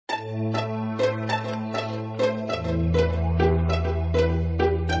Hey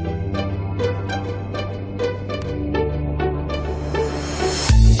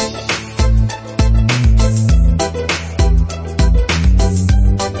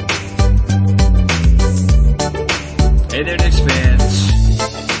there, Knicks fans.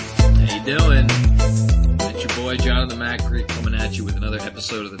 How you doing? It's your boy, Jonathan Macri, coming at you with another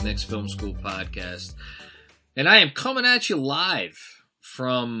episode of the Knicks Film School podcast. And I am coming at you live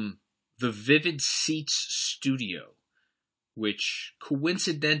from the Vivid Seats studio, which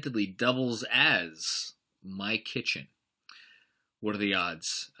coincidentally doubles as my kitchen. What are the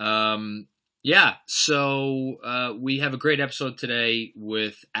odds? So we have a great episode today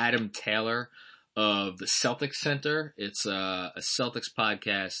with Adam Taylor of the Celtics Center. It's a Celtics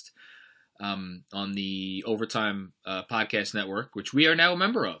podcast on the Overtime Podcast Network, which we are now a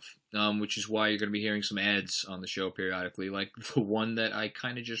member of, which is why you're going to be hearing some ads on the show periodically, like the one that I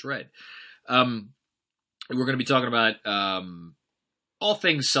kind of just read. We're going to be talking about all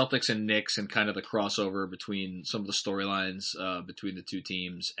things Celtics and Knicks and kind of the crossover between some of the storylines between the two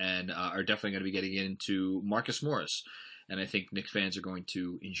teams, and are definitely going to be getting into Marcus Morris. And I think Knicks fans are going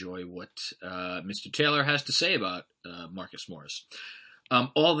to enjoy what Mr. Taylor has to say about Marcus Morris.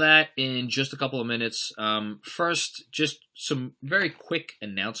 All that in just a couple of minutes. First, just some very quick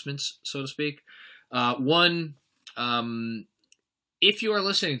announcements, so to speak. One, if you are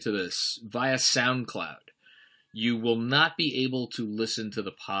listening to this via SoundCloud, you will not be able to listen to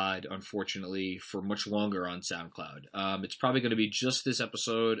the pod, unfortunately, for much longer on SoundCloud. It's probably going to be just this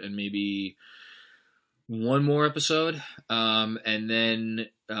episode and maybe one more episode, and then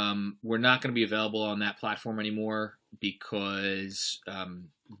we're not going to be available on that platform anymore because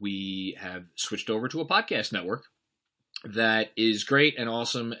we have switched over to a podcast network that is great and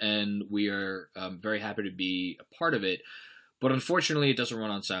awesome, and we are very happy to be a part of it. But unfortunately, it doesn't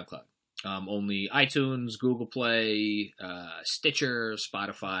run on SoundCloud. Only iTunes, Google Play, Stitcher,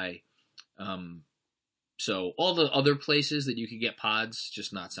 Spotify. So all the other places that you could get pods,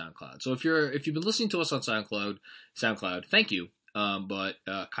 just not SoundCloud. So if you've been listening to us on SoundCloud, thank you. But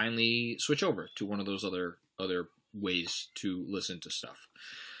kindly switch over to one of those other ways to listen to stuff.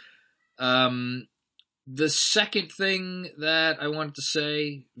 The second thing that I wanted to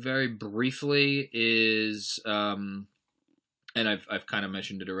say very briefly is, and I've kind of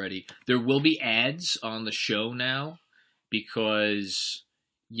mentioned it already, there will be ads on the show now because,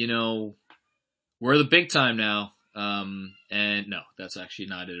 we're the big time now, and no, that's actually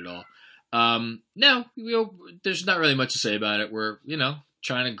not it at all. No, there's not really much to say about it. We're,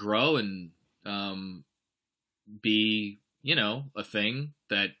 trying to grow and be, a thing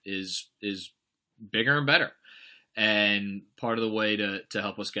that is bigger and better. And part of the way to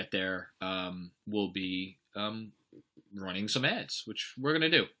help us get there will be running some ads, which we're going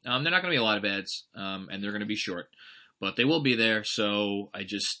to do. They're not going to be a lot of ads, and they're going to be short, but they will be there, so I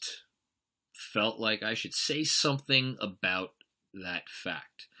just felt like I should say something about that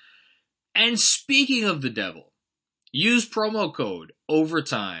fact. And speaking of the devil, use promo code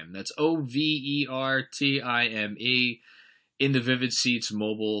OVERTIME, that's OVERTIME, in the Vivid Seats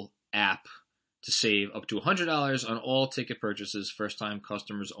mobile app to save up to $100 on all ticket purchases, first-time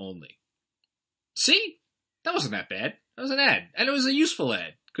customers only. See? That wasn't that bad. That was an ad. And it was a useful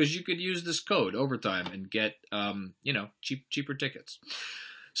ad, because you could use this code, OVERTIME, and get, cheaper tickets.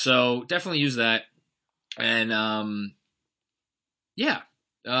 So definitely use that. And,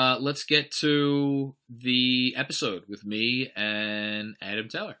 let's get to the episode with me and Adam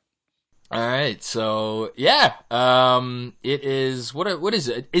Taylor. All right. So, it is, what is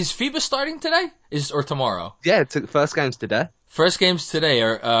it? Is FIBA starting today? Or tomorrow? Yeah, first game's today. First game's today.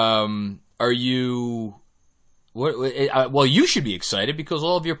 Are you, well, you should be excited because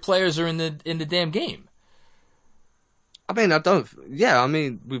all of your players are in the damn game.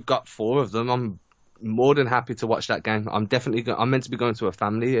 We've got 4 of them. I'm more than happy to watch that game. I'm meant to be going to a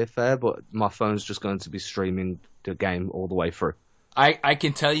family affair, but my phone's just going to be streaming the game all the way through. I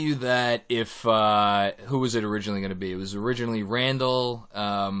can tell you that if, who was it originally going to be? It was originally Randall,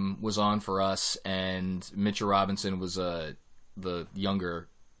 was on for us, and Mitchell Robinson was, the younger,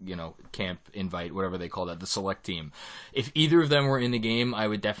 camp invite, whatever they call that, the select team. If either of them were in the game, I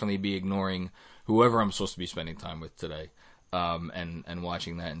would definitely be ignoring whoever I'm supposed to be spending time with today, and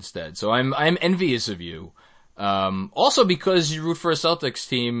watching that instead. So I'm envious of you. Also because you root for a Celtics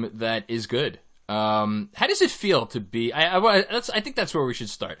team that is good. How does it feel to be, I think that's where we should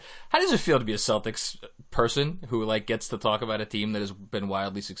start. How does it feel to be a Celtics person who gets to talk about a team that has been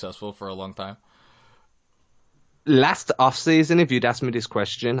wildly successful for a long time? Last off-season, if you'd asked me this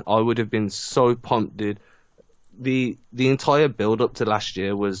question, I would have been so pumped, dude. The entire build-up to last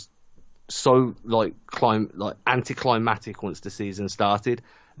year was so like anticlimactic once the season started.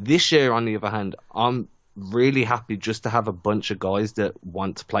 This year, on the other hand, I'm really happy just to have a bunch of guys that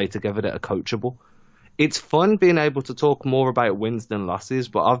want to play together that are coachable. It's fun being able to talk more about wins than losses,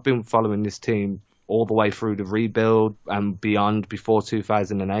 but I've been following this team all the way through the rebuild and beyond before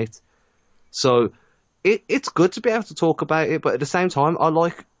 2008. So it's good to be able to talk about it, but at the same time, I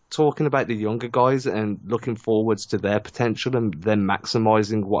like talking about the younger guys and looking forwards to their potential and then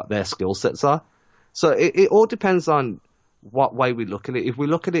maximizing what their skill sets are. So it all depends on what way we look at it. If we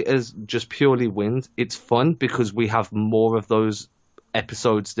look at it as just purely wins, it's fun because we have more of those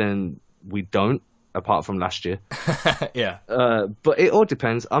episodes than we don't, apart from last year. Yeah. But it all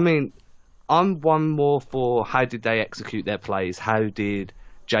depends. I mean, I'm one more for how did they execute their plays? How did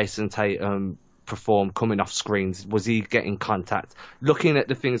Jason Tatum perform coming off screens? Was he getting contact? Looking at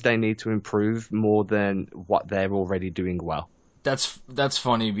the things they need to improve more than what they're already doing well. That's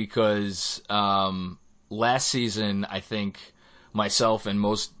funny because last season, I think myself and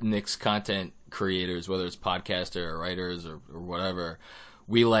most Knicks content creators, whether it's podcaster or writers or whatever,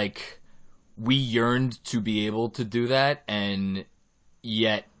 we yearned to be able to do that, and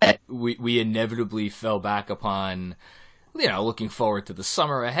yet we inevitably fell back upon, looking forward to the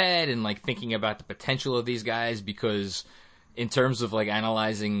summer ahead and like thinking about the potential of these guys, because in terms of like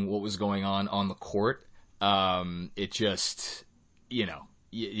analyzing what was going on the court, it just,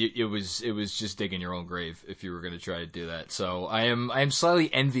 it was just digging your own grave if you were going to try to do that. So I am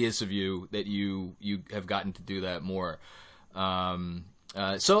slightly envious of you that you have gotten to do that more.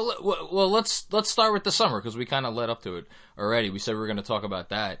 So let's start with the summer, because we kind of led up to it already. We said we were going to talk about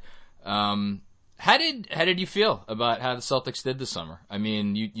that. How did you feel about how the Celtics did this summer? I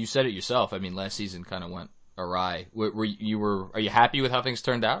mean, you said it yourself. I mean, last season kind of went awry. Are you happy with how things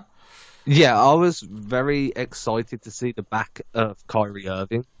turned out? Yeah, I was very excited to see the back of Kyrie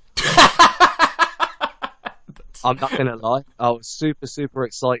Irving. I'm not going to lie. I was super, super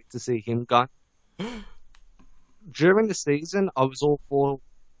excited to see him go. During the season, I was all for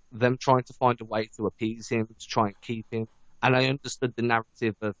them trying to find a way to appease him, to try and keep him. And I understood the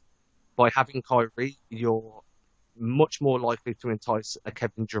narrative of, by having Kyrie, you're much more likely to entice a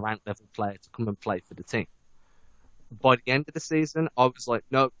Kevin Durant level player to come and play for the team. By the end of the season, I was like,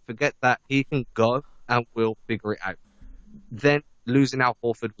 no, forget that. He can go and we'll figure it out. Then losing Al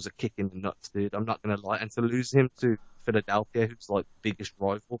Horford was a kick in the nuts, dude. I'm not going to lie. And to lose him to Philadelphia, who's like the biggest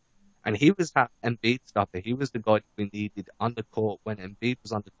rival, and he was that Embiid stopper. He was the guy that we needed on the court when Embiid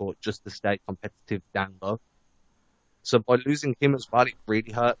was on the court just to stay competitive down low. So by losing him as well, it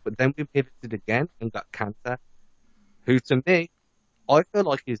really hurt. But then we pivoted again and got Kanter, who to me, I feel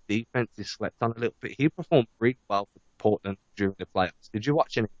like his defense is slept on a little bit. He performed really well for Portland during the playoffs. Did you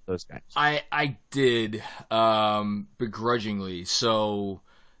watch any of those games? I did, begrudgingly. So,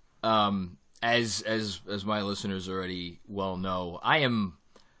 as my listeners already well know, I am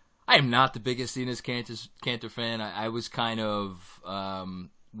not the biggest Enes Kanter fan. I was kind of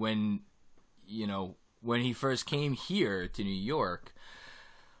when he first came here to New York,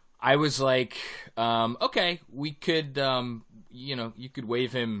 I was like, okay, we could, you could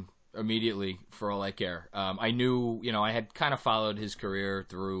waive him immediately for all I care. I knew, I had kind of followed his career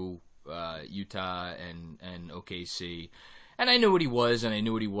through Utah and OKC, and I knew what he was and I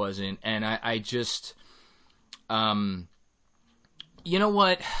knew what he wasn't, and I just, you know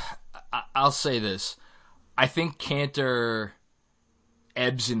what? I'll say this. I think Kanter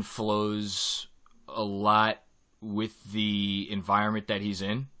ebbs and flows a lot with the environment that he's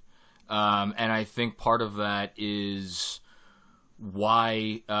in. And I think part of that is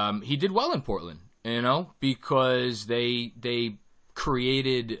why he did well in Portland, because they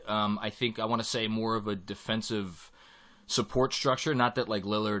created, I want to say, more of a defensive support structure. Not that like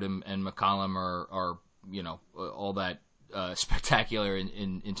Lillard and McCollum are all that spectacular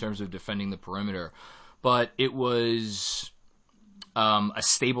in terms of defending the perimeter, but it was a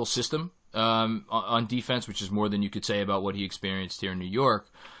stable system on defense, which is more than you could say about what he experienced here in New York.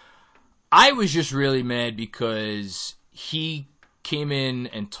 I was just really mad because he came in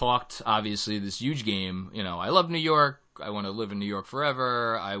and talked, obviously, this huge game. I love New York. I want to live in New York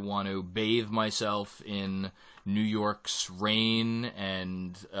forever. I want to bathe myself in New York's rain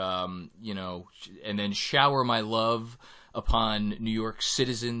and, and then shower my love upon New York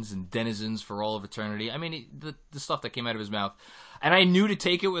citizens and denizens for all of eternity. I mean, the stuff that came out of his mouth. And I knew to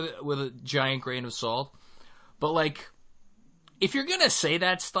take it with a giant grain of salt. But, like, if you're going to say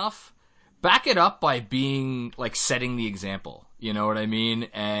that stuff, back it up by being, like, setting the example. You know what I mean?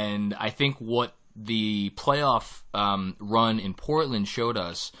 And I think what the playoff run in Portland showed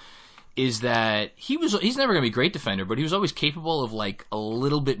us is that he's never going to be a great defender, but he was always capable of, like, a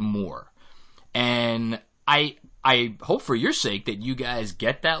little bit more. And I hope for your sake that you guys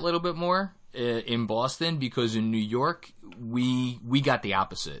get that little bit more in Boston, because in New York we got the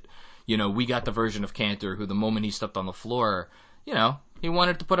opposite. We got the version of Cantor who, the moment he stepped on the floor, he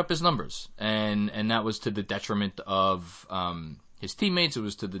wanted to put up his numbers, and that was to the detriment of his teammates. It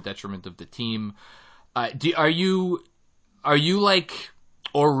was to the detriment of the team. Are you like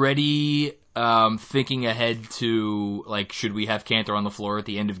already thinking ahead to, like, should we have Cantor on the floor at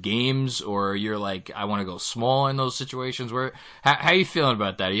the end of games, or you're like, I want to go small in those situations? How are you feeling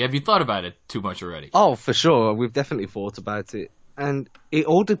about that? Have you thought about it too much already? Oh, for sure. We've definitely thought about it. And it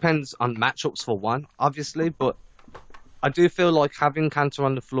all depends on matchups for one, obviously, but I do feel like having Cantor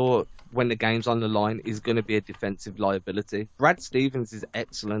on the floor when the game's on the line is going to be a defensive liability. Brad Stevens is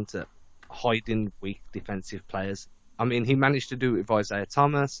excellent at hiding weak defensive players. I mean, he managed to do it with Isaiah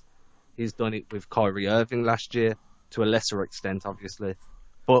Thomas. He's done it with Kyrie Irving last year, to a lesser extent, obviously.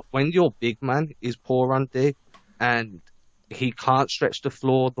 But when your big man is poor on D and he can't stretch the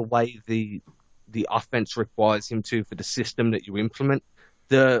floor the way the offense requires him to for the system that you implement,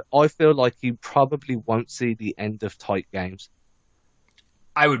 I feel like you probably won't see the end of tight games.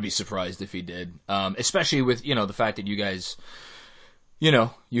 I would be surprised if he did, especially with the fact that you guys,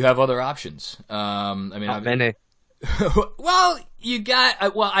 you have other options. Not many. Well, you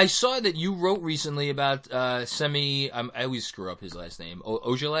got. Well, I saw that you wrote recently about Semi. I always screw up his last name.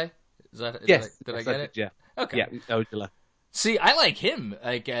 Ojale? Is that? Yes. Did I get it? Yeah. Okay. Yeah, Ojale. See, I like him.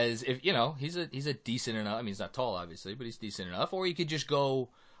 Like, as if he's a decent enough. I mean, he's not tall, obviously, but he's decent enough. Or you could just go.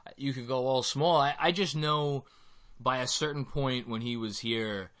 You could go all small. I just know by a certain point when he was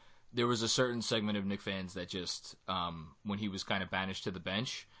here, there was a certain segment of Knicks fans that just when he was kind of banished to the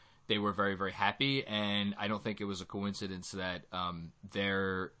bench, they were very, very happy, and I don't think it was a coincidence that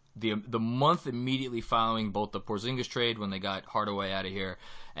the month immediately following both the Porzingis trade, when they got Hardaway out of here,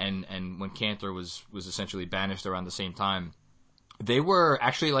 and when Cantor was essentially banished around the same time, they were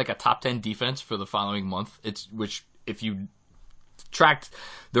actually like a top 10 defense for the following month. Which if you tracked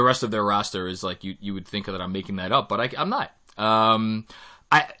the rest of their roster is like you would think that I'm making that up, but I'm not.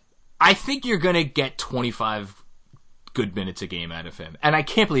 I think you're gonna get 25 good minutes a game out of him. And I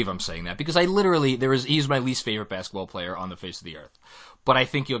can't believe I'm saying that, because he's my least favorite basketball player on the face of the earth. But I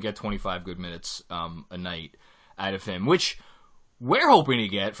think you'll get 25 good minutes a night out of him, which we're hoping to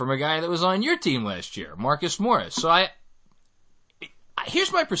get from a guy that was on your team last year, Marcus Morris. So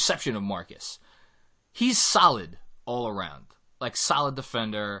here's my perception of Marcus. He's solid all around. Like, solid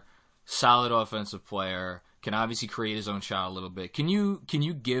defender, solid offensive player, can obviously create his own shot a little bit. Can you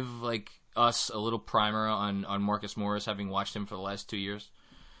give, like, us a little primer on Marcus Morris, having watched him for the last 2 years?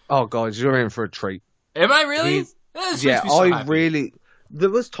 Oh, guys, you're in for a treat. Am I really? There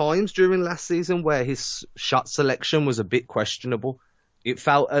was times during last season where his shot selection was a bit questionable. It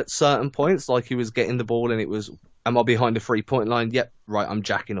felt at certain points like he was getting the ball and it was, am I behind the 3-point line? Yep, right, I'm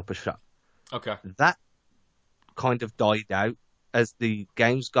jacking up a shot. Okay. That kind of died out as the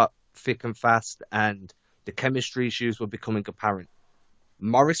games got thick and fast and the chemistry issues were becoming apparent.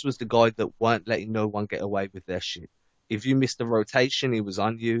 Morris was the guy that weren't letting no one get away with their shit. If you missed the rotation, he was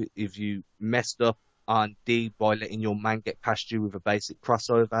on you. If you messed up on D by letting your man get past you with a basic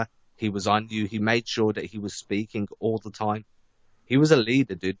crossover, he was on you. He made sure that he was speaking all the time. He was a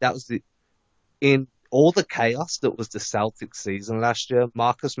leader, dude. In all the chaos that was the Celtics season last year,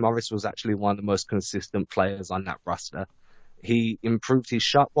 Marcus Morris was actually one of the most consistent players on that roster. He improved his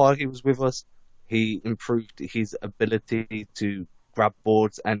shot while he was with us. He improved his ability to grab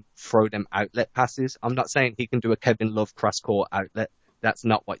boards and throw them outlet passes. I'm not saying he can do a Kevin Love cross-court outlet. That's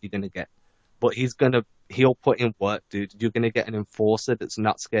not what you're going to get. But he'll put in work, dude. You're going to get an enforcer that's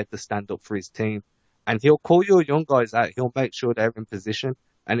not scared to stand up for his team. And he'll call your young guys out. He'll make sure they're in position.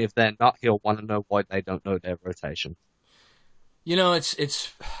 And if they're not, he'll want to know why they don't know their rotation. I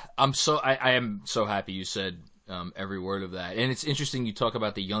am so happy you said every word of that. And it's interesting you talk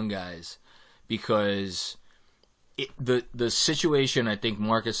about the young guys, because the situation I think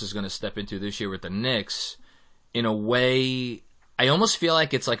Marcus is going to step into this year with the Knicks, in a way, I almost feel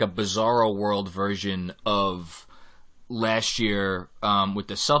like it's like a bizarro world version of last year with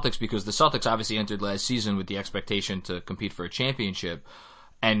the Celtics, because the Celtics obviously entered last season with the expectation to compete for a championship,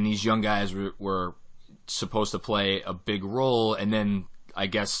 and these young guys were supposed to play a big role, and then I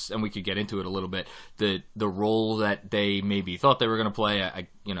guess, and we could get into it a little bit, the role that they maybe thought they were going to play,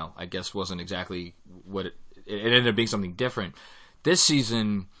 I guess wasn't exactly what it ended up being something different. This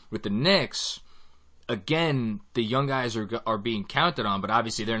season with the Knicks, again, the young guys are being counted on, but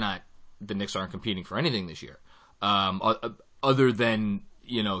obviously the Knicks aren't competing for anything this year, other than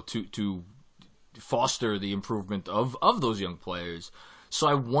to foster the improvement of those young players. So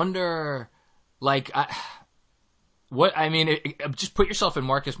I wonder Just put yourself in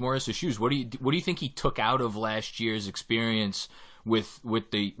Marcus Morris's shoes. What do you think he took out of last year's experience with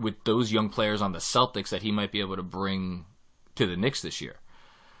those young players on the Celtics that he might be able to bring to the Knicks this year?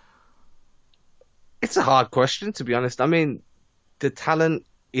 It's a hard question, to be honest. I mean, the talent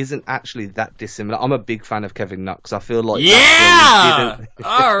isn't actually that dissimilar. I'm a big fan of Kevin Knox. I feel like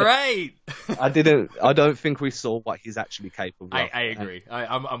all right. I don't think we saw what he's actually capable of. I agree.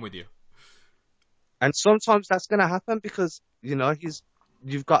 I'm with you. And sometimes that's going to happen because,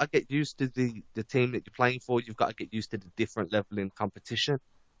 you've got to get used to the team that you're playing for. You've got to get used to the different level in competition.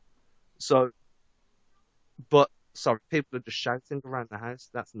 So, sorry, people are just shouting around the house.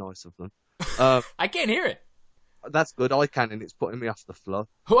 That's nice of them. I can't hear it. That's good. I can, and it's putting me off the flow.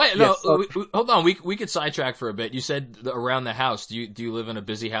 Wait, no, hold on. We could sidetrack for a bit. You said around the house. Do you live in a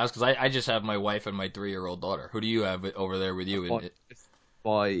busy house? Because I just have my wife and my 3-year-old daughter. Who do you have over there with you?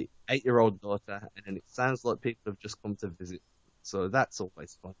 My 8-year-old daughter, and it sounds like people have just come to visit. So that's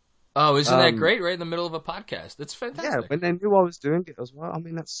always fun. Oh, isn't that great? Right in the middle of a podcast. That's fantastic. Yeah, when they knew I was doing it as well. I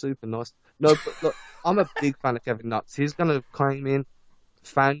mean, that's super nice. No, but look, I'm a big fan of Kevin Knox. He's going to climb in,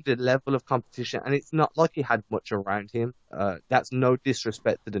 found a level of competition, and it's not like he had much around him. That's no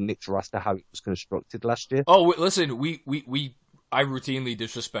disrespect to the Knicks roster, how it was constructed last year. Oh, listen, I routinely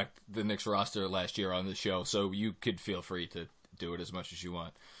disrespect the Knicks roster last year on the show, so you could feel free to do it as much as you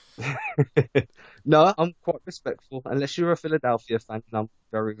want. No, I'm quite respectful. Unless you're a Philadelphia fan, I'm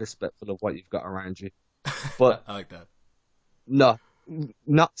very respectful of what you've got around you. But I like that. No,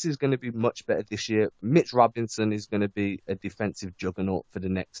 Knox is going to be much better this year. Mitch Robinson is going to be a defensive juggernaut for the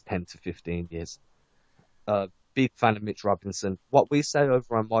next 10 to 15 years. Big fan of Mitch Robinson. What we say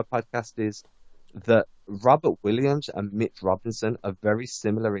over on my podcast is that Robert Williams and Mitch Robinson are very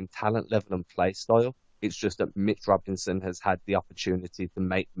similar in talent level and play style. It's just that Mitch Robinson has had the opportunity to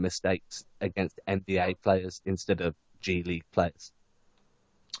make mistakes against NBA players instead of G League players.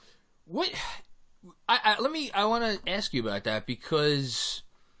 What? I want to ask you about that because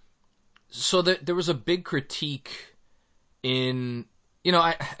there was a big critique in,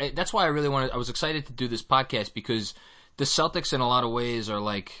 that's why I was excited to do this podcast because the Celtics in a lot of ways are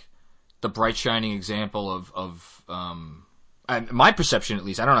like the bright shining example of my perception at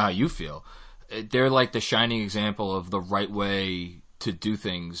least. I don't know how you feel. They're like the shining example of the right way to do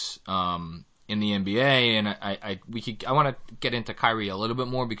things in the NBA, and I want to get into Kyrie a little bit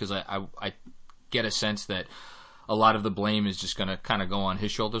more because I get a sense that a lot of the blame is just going to kind of go on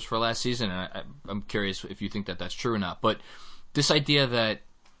his shoulders for last season, and I'm curious if you think that that's true or not. But this idea that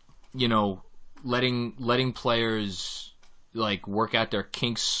letting players like work out their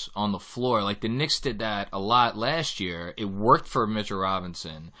kinks on the floor, like the Knicks did that a lot last year. It worked for Mitchell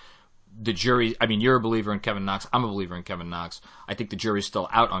Robinson. The jury, I mean, you're a believer in Kevin Knox. I'm a believer in Kevin Knox. I think the jury's still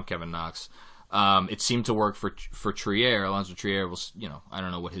out on Kevin Knox. It seemed to work for Trier. Alonzo Trier was, I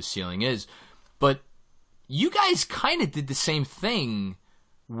don't know what his ceiling is. But you guys kind of did the same thing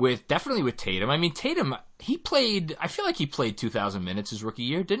definitely with Tatum. I mean, Tatum, I feel like he played 2,000 minutes his rookie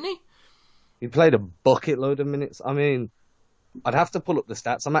year, didn't he? He played a bucket load of minutes. I mean, I'd have to pull up the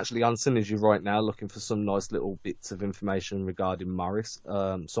stats. I'm actually on Synergy right now looking for some nice little bits of information regarding Morris.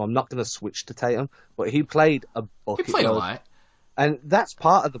 So I'm not going to switch to Tatum, but he played a bucket load. He played a lot. And that's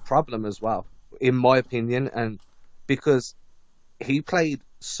part of the problem as well, in my opinion, and because he played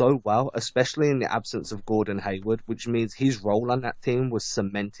so well, especially in the absence of Gordon Hayward, which means his role on that team was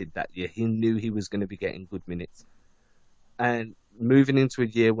cemented that year. He knew he was going to be getting good minutes. And moving into a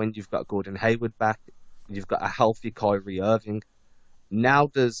year when you've got Gordon Hayward back, you've got a healthy Kyrie Irving. Now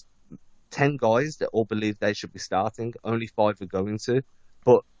there's 10 guys that all believe they should be starting. Only 5 are going to.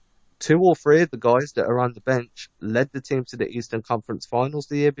 But 2 or 3 of the guys that are on the bench led the team to the Eastern Conference Finals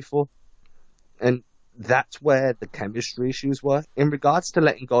the year before. And that's where the chemistry issues were. In regards to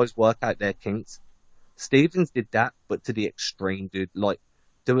letting guys work out their kinks, Stevens did that, but to the extreme, dude. Like,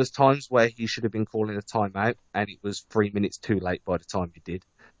 there was times where he should have been calling a timeout, and it was 3 minutes too late by the time he did.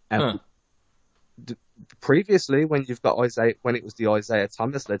 And previously, when it was the Isaiah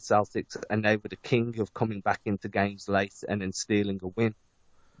Thomas-led Celtics, and they were the king of coming back into games late and then stealing a win,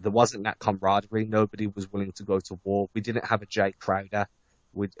 there wasn't that camaraderie. Nobody was willing to go to war. We didn't have a Jay Crowder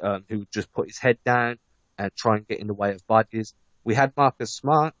who would just put his head down and try and get in the way of bodies. We had Marcus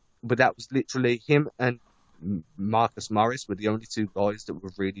Smart, but that was literally him and Marcus Morris were the only 2 guys that were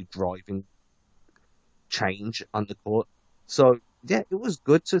really driving change on the court. So, yeah, it was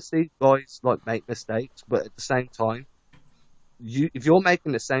good to see guys like make mistakes, but at the same time, if you're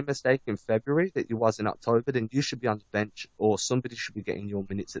making the same mistake in February that you was in October, then you should be on the bench or somebody should be getting your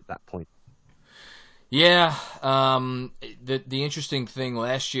minutes at that point. Yeah, the interesting thing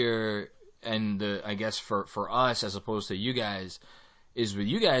last year, and I guess for us as opposed to you guys, is with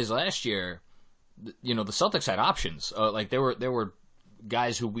you guys last year, the Celtics had options. Like there were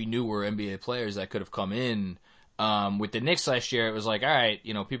guys who we knew were NBA players that could have come in. With the Knicks last year, it was like, all right,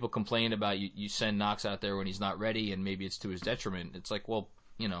 people complain about you send Knox out there when he's not ready, and maybe it's to his detriment. It's like, well,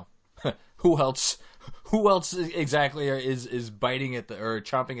 who else exactly is biting at or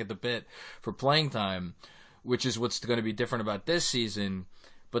chomping at the bit for playing time, which is what's going to be different about this season.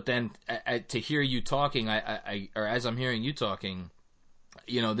 But then to hear you talking, or as I'm hearing you talking,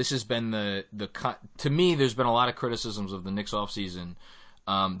 this has been to me, there's been a lot of criticisms of the Knicks offseason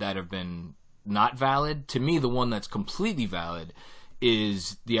that have been not valid. To me, the one that's completely valid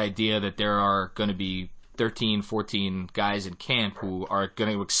is the idea that there are going to be 13, 14 guys in camp who are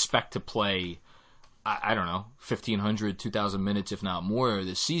going to expect to play, I don't know, 1,500, 2,000 minutes, if not more,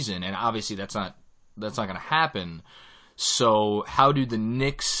 this season. And obviously that's not going to happen. So how do the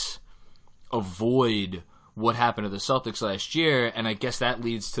Knicks avoid what happened to the Celtics last year? And I guess that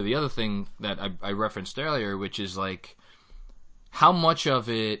leads to the other thing that I referenced earlier, which is like, how much of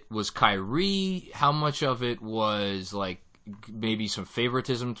it was Kyrie? How much of it was like maybe some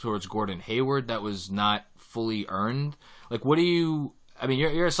favoritism towards Gordon Hayward that was not fully earned? Like, what do you? I mean,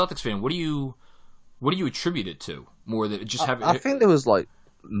 you're a Celtics fan. What do you attribute it to more than just having? I think there was like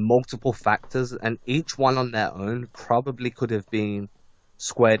multiple factors, and each one on their own probably could have been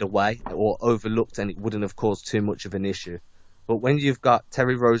squared away or overlooked, and it wouldn't have caused too much of an issue. But when you've got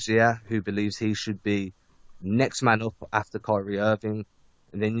Terry Rozier, who believes he should be next man up after Kyrie Irving,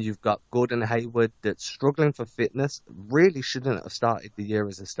 and then you've got Gordon Hayward that's struggling for fitness, really shouldn't have started the year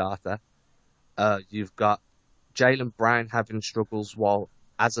as a starter. You've got Jaylen Brown having struggles while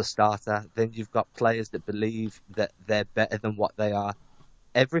as a starter. Then you've got players that believe that they're better than what they are.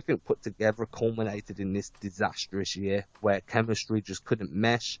 Everything put together culminated in this disastrous year where chemistry just couldn't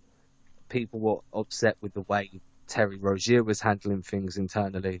mesh. People were upset with the way Terry Rozier was handling things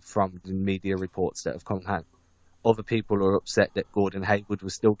internally from the media reports that have come out. Other people are upset that Gordon Hayward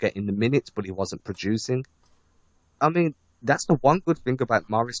was still getting the minutes, but he wasn't producing. I mean, that's the one good thing about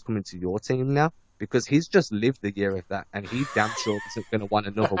Morris coming to your team now, because he's just lived the year of that, and he damn sure isn't going to want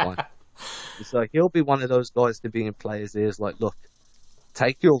another one. So he'll be one of those guys to be in players' ears like, look,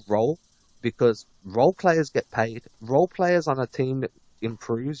 take your role, because role players get paid. Role players on a team that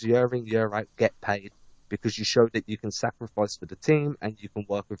improves year in, year out get paid, because you show that you can sacrifice for the team and you can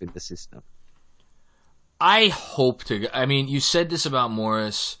work within the system. I hope to. I mean, you said this about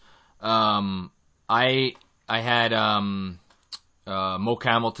Morris. I had Mo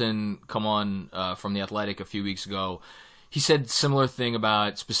Hamilton come on from The Athletic a few weeks ago. He said similar thing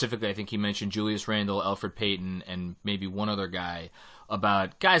about, specifically, I think he mentioned Julius Randle, Elfrid Payton, and maybe one other guy,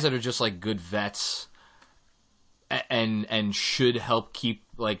 about guys that are just like good vets and should help keep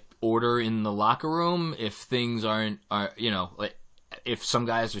like order in the locker room if things are like if some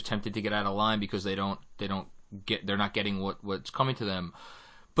guys are tempted to get out of line because they're not getting what's coming to them.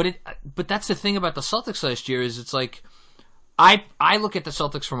 But that's the thing about the Celtics last year is it's like I look at the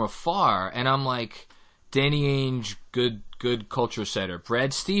Celtics from afar and I'm like, Danny Ainge, good culture setter.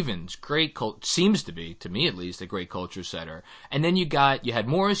 Brad Stevens, seems to be, to me at least, a great culture setter. And then you had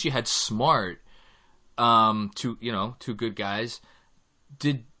Morris, you had Smart, two good guys.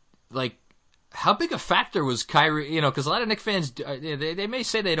 How big a factor was Kyrie? Because a lot of Knicks fans, they may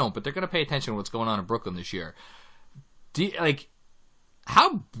say they don't, but they're going to pay attention to what's going on in Brooklyn this year.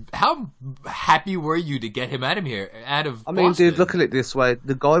 How happy were you to get him out of Boston? I mean, dude, look at it this way.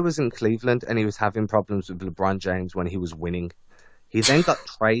 The guy was in Cleveland and he was having problems with LeBron James when he was winning. He then got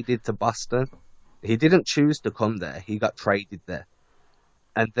traded to Boston. He didn't choose to come there. He got traded there.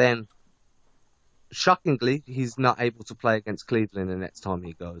 And then, shockingly, he's not able to play against Cleveland the next time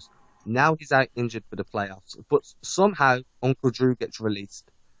he goes. Now he's out injured for the playoffs. But somehow, Uncle Drew gets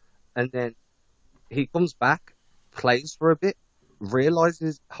released. And then he comes back, plays for a bit,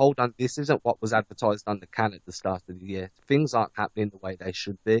 realizes, hold on, this isn't what was advertised on the can at the start of the year. Things aren't happening the way they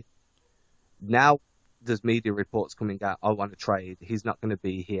should be. Now there's media reports coming out, I want to trade, he's not going to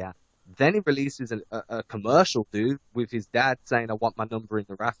be here. Then he releases a commercial, dude, with his dad saying, I want my number in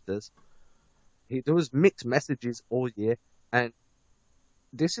the rafters. There was mixed messages all year, and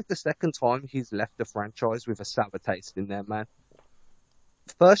this is the second time he's left the franchise with a sour taste in there, man.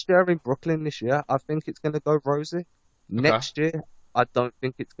 First year in Brooklyn this year, I think it's going to go rosy. Okay. Next year, I don't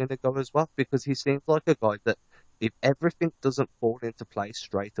think it's going to go as well, because he seems like a guy that if everything doesn't fall into place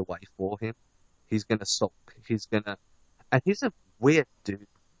straight away for him, he's going to sulk. And he's a weird dude,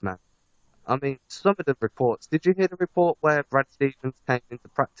 man. I mean, some of the reports, did you hear the report where Brad Stevens came into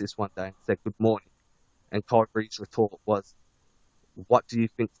practice one day and said good morning? And Kyrie's retort was, what do you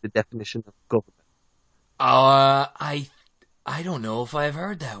think is the definition of government? I don't know if I've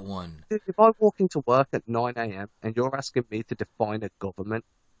heard that one. Dude, if I walk into work at 9 a.m. and you're asking me to define a government,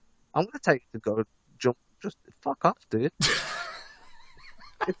 I'm going to take you to go jump. Just fuck off, dude.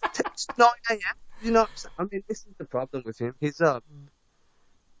 It's 9 a.m. You know, I mean, this is the problem with him. He's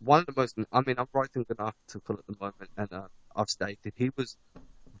one of the most. I mean, I'm writing an article at the moment, and I've stated he was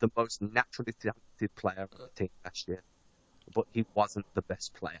the most naturally talented player on the team last year, but he wasn't the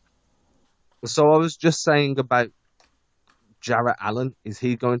best player. So I was just saying about Jarrett Allen. Is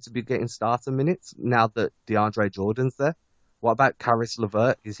he going to be getting starter minutes now that DeAndre Jordan's there? What about Karis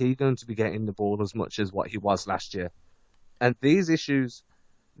LeVert? Is he going to be getting the ball as much as what he was last year? And these issues,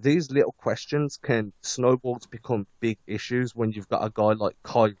 these little questions can snowball to become big issues when you've got a guy like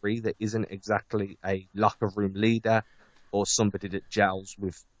Kyrie that isn't exactly a locker room leader or somebody that gels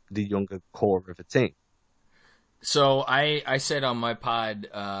with the younger core of a team. So I said on my pod,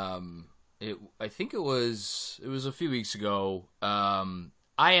 I think it was a few weeks ago.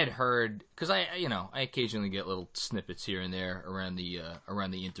 I had heard, because I occasionally get little snippets here and there around the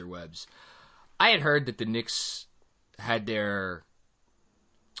interwebs. I had heard that the Knicks had their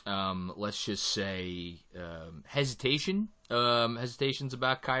let's just say hesitations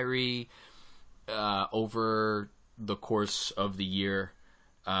about Kyrie over the course of the year,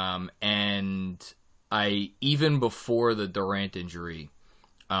 and I, even before the Durant injury,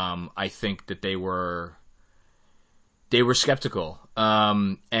 I think that they were skeptical.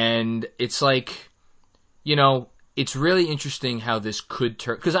 And it's like, it's really interesting how this could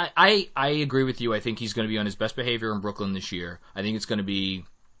turn, because I agree with you. I think he's going to be on his best behavior in Brooklyn this year. I think it's going to be,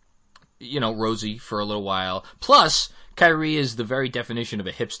 rosy for a little while. Plus, Kyrie is the very definition of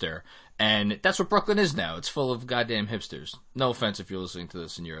a hipster, and that's what Brooklyn is now. It's full of goddamn hipsters. No offense if you're listening to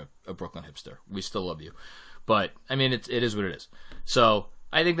this and you're a Brooklyn hipster. We still love you. But, I mean, it is what it is. So,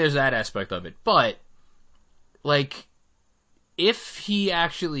 I think there's that aspect of it. But, like, if he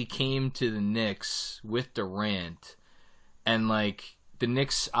actually came to the Knicks with Durant, and, like, the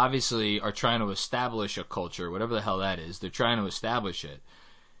Knicks obviously are trying to establish a culture, whatever the hell that is, they're trying to establish it.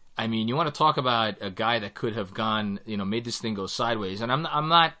 I mean, you want to talk about a guy that could have gone, made this thing go sideways. And I'm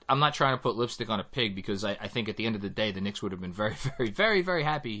not trying to put lipstick on a pig, because I think at the end of the day, the Knicks would have been very, very, very, very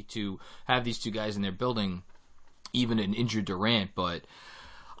happy to have these two guys in their building, even an injured Durant. But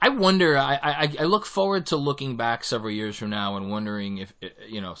I wonder, I look forward to looking back several years from now and wondering if,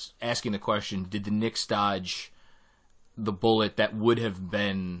 asking the question, did the Knicks dodge the bullet that would have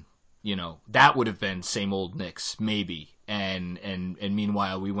been, same old Knicks, maybe. And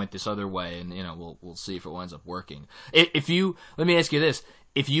meanwhile, we went this other way, and we'll see if it winds up working. Let me ask you this: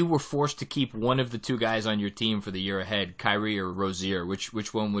 if you were forced to keep one of the two guys on your team for the year ahead, Kyrie or Rozier,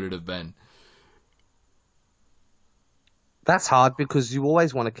 which one would it have been? That's hard, because you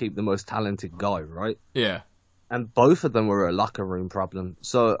always want to keep the most talented guy, right? Yeah. And both of them were a locker room problem.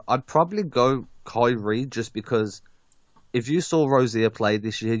 So I'd probably go Kyrie, just because if you saw Rozier play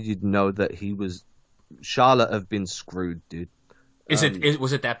this year, you'd know that Charlotte have been screwed, dude. Was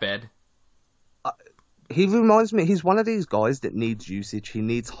it that bad? He reminds me, he's one of these guys that needs usage. He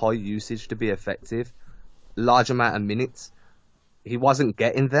needs high usage to be effective, large amount of minutes. He wasn't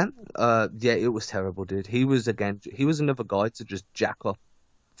getting them. Yeah, it was terrible, dude. He was another guy to just jack up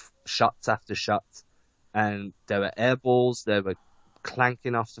shots after shots, and there were air balls, they were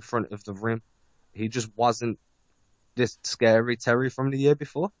clanking off the front of the rim. He just wasn't this scary Terry from the year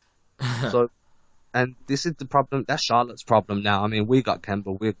before. So. And this is the problem. That's Charlotte's problem now. I mean, we got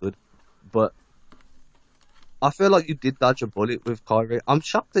Kemba, we're good. But I feel like you did dodge a bullet with Kyrie. I'm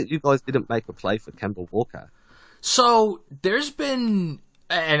shocked that you guys didn't make a play for Kemba Walker. So, there's been...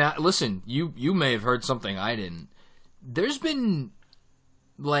 And listen, you may have heard something I didn't. There's been,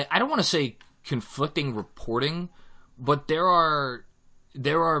 like, I don't want to say conflicting reporting, but there are...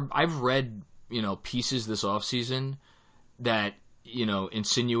 I've read, pieces this offseason that...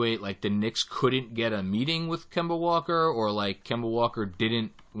 insinuate like the Knicks couldn't get a meeting with Kemba Walker, or like Kemba Walker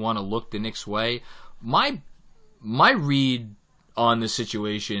didn't want to look the Knicks' way. My read on the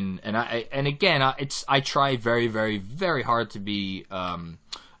situation, and I try very, very, very hard to be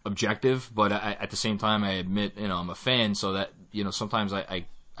objective, but at the same time I admit I'm a fan, so that sometimes I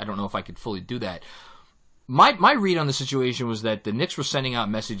don't know if I could fully do that. My read on the situation was that the Knicks were sending out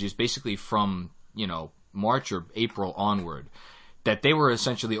messages basically from March or April onward, that they were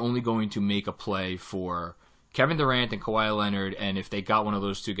essentially only going to make a play for Kevin Durant and Kawhi Leonard, and if they got one of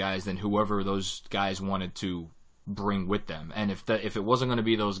those two guys, then whoever those guys wanted to bring with them. And if it wasn't going to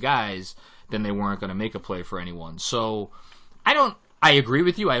be those guys, then they weren't going to make a play for anyone. So I agree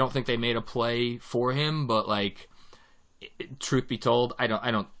with you. I don't think they made a play for him, but like, truth be told, I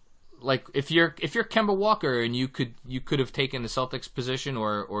don't like if you're Kemba Walker and you could have taken the Celtics position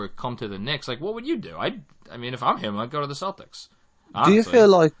or come to the Knicks. Like, what would you do? I mean, if I'm him, I'd go to the Celtics. Honestly. Do you feel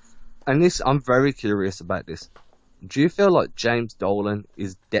like, and this, I'm very curious about this. Do you feel like James Dolan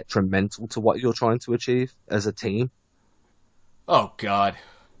is detrimental to what you're trying to achieve as a team? Oh God,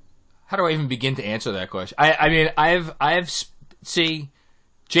 how do I even begin to answer that question? I mean, see,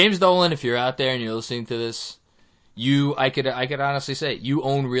 James Dolan, if you're out there and you're listening to this, I could honestly say you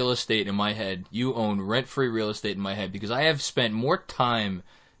own real estate in my head. You own rent-free real estate in my head because I have spent more time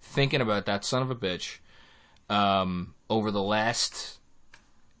thinking about that son of a bitch over the last.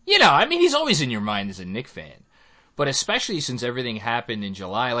 I mean, he's always in your mind as a Knicks fan. But especially since everything happened in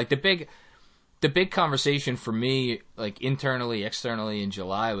July, like the big conversation for me, like internally, externally in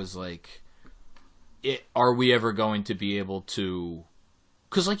July was like, are we ever going to be able to?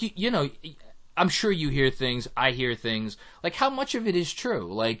 Because like I'm sure you hear things, I hear things. Like how much of it is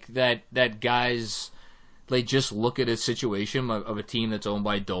true? Like that guys, they just look at a situation of a team that's owned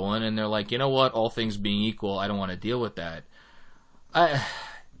by Dolan and they're like, you know what? All things being equal, I don't want to deal with that.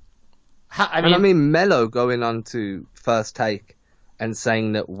 I mean, Melo going on to First Take and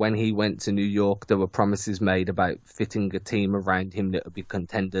saying that when he went to New York, there were promises made about fitting a team around him that would be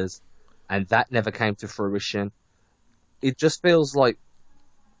contenders, and that never came to fruition. It just feels like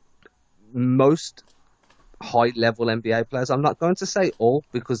most high-level NBA players, I'm not going to say all,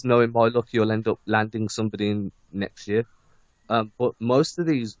 because knowing my luck, you'll end up landing somebody in next year, but most of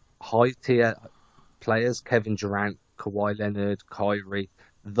these high-tier players, Kevin Durant, Kawhi Leonard, Kyrie,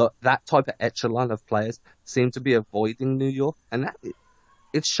 that type of echelon of players seem to be avoiding New York, and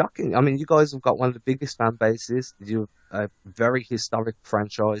it's shocking. I mean, you guys have got one of the biggest fan bases. You're a very historic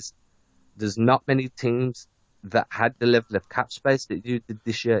franchise. There's not many teams that had the level of cap space that you did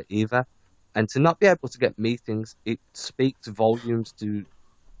this year either, and to not be able to get meetings, it speaks volumes to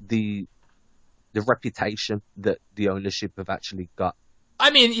the reputation that the ownership have actually got. I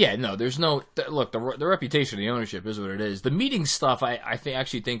mean, yeah, no, there's no look. The reputation of the ownership is what it is. The meeting stuff, I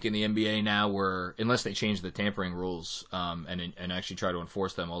actually think in the NBA now, unless they change the tampering rules and actually try to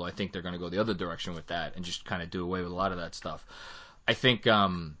enforce them, although I think they're going to go the other direction with that and just kind of do away with a lot of that stuff. I think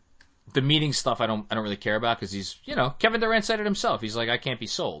the meeting stuff I don't really care about because he's Kevin Durant said it himself. He's like, I can't be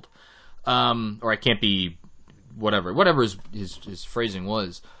sold, or I can't be whatever his phrasing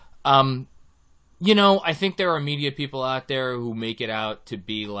was. I think there are media people out there who make it out to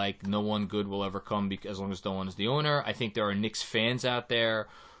be like no one good will ever come as long as Dolan is the owner. I think there are Knicks fans out there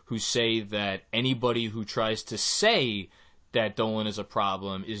who say that anybody who tries to say that Dolan is a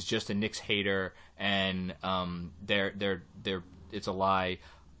problem is just a Knicks hater and they're it's a lie.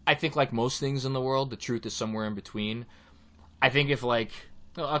 I think like most things in the world, the truth is somewhere in between. I think if okay,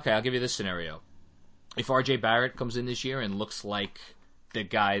 I'll give you this scenario. If RJ Barrett comes in this year and looks like the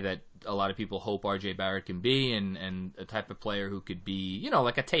guy that a lot of people hope RJ Barrett can be and a type of player who could be,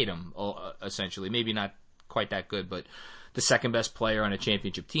 like a Tatum, essentially. Maybe not quite that good, but the second best player on a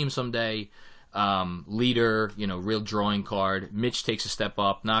championship team someday. Leader, real drawing card. Mitch takes a step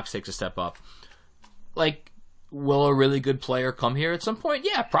up. Knox takes a step up. Like, will a really good player come here at some point?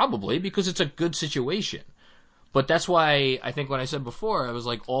 Yeah, probably, because it's a good situation. But that's why I think when I said before, I was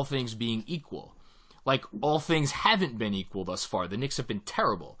like, all things being equal. Like, all things haven't been equal thus far. The Knicks have been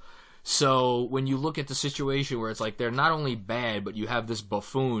terrible. So when you look at the situation where it's like they're not only bad, but you have this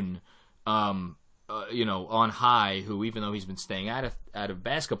buffoon, on high, who even though he's been staying out of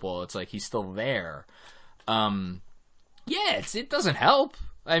basketball, it's like he's still there. It doesn't help.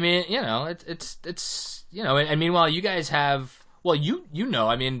 I mean, it's and meanwhile you guys have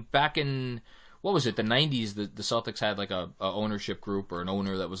I mean, back in what was it, the 90s, the Celtics had like a ownership group or an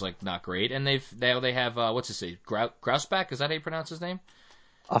owner that was like not great, and they have what's his name, Grousbeck, is that how you pronounce his name?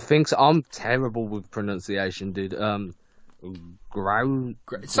 I think so. I'm terrible with pronunciation, dude. Something like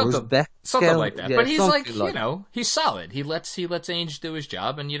that. Yeah, but he's like he's solid. He lets Ainge do his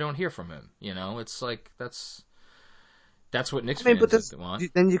job, and you don't hear from him. It's like that's what Knicks fans want.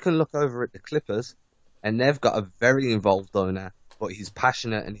 Then you can look over at the Clippers, and they've got a very involved owner, but he's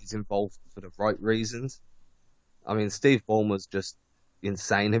passionate and he's involved for the right reasons. I mean, Steve Ballmer's just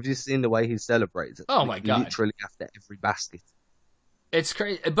insane. Have you seen the way he celebrates it? Oh my God! Literally after every basket. It's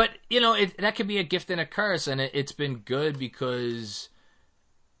crazy, but that could be a gift and a curse, and it's been good because,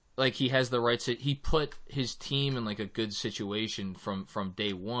 like, he has the right. He put his team in like a good situation from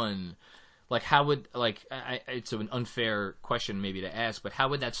day one. Like, how would it's an unfair question maybe to ask, but how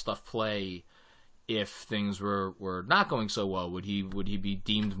would that stuff play if things were not going so well? Would he be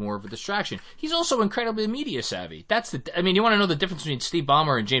deemed more of a distraction? He's also incredibly media savvy. You want to know the difference between Steve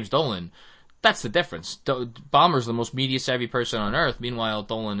Ballmer and James Dolan? That's the difference. Ballmer's the most media savvy person on earth. Meanwhile,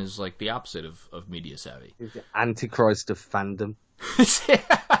 Dolan is like the opposite of media savvy. He's the antichrist of fandom.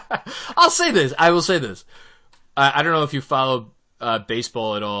 I'll say this. I will say this. I don't know if you follow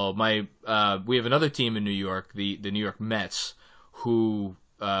baseball at all. We have another team in New York, the New York Mets, who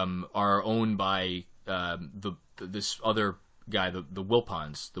are owned by this other guy, the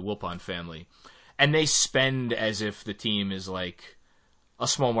Wilpons, the Wilpon family, and they spend as if the team is like a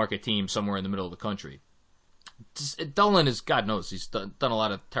small market team somewhere in the middle of the country. Dolan is, God knows, he's done a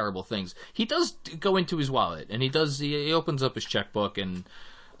lot of terrible things. He does go into his wallet, and he opens up his checkbook, and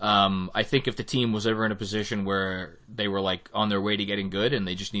I think if the team was ever in a position where they were like on their way to getting good and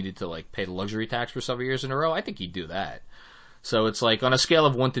they just needed to like pay the luxury tax for several years in a row, I think he'd do that. So it's like on a scale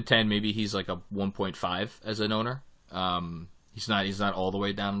of 1 to 10, maybe he's like a 1.5 as an owner. He's not all the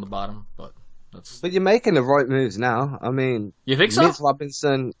way down on the bottom, but that's. But you're making the right moves now. I mean, you think so? Mitch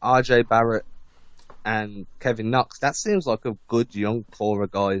Robinson, R.J. Barrett, and Kevin Knox. That seems like a good young core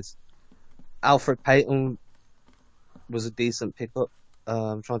of guys. Alfred Payton was a decent pickup.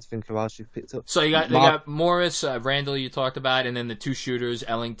 I'm trying to think who else you've picked up. So you got Morris, Randall you talked about, and then the two shooters,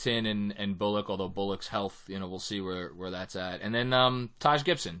 Ellington and Bullock, although Bullock's health, we'll see where that's at. And then Taj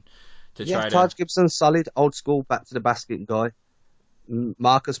Gibson Taj Gibson, solid, old school, back to the basket guy.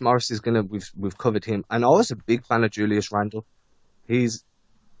 Marcus Morris is we've covered him. And I was a big fan of Julius Randle.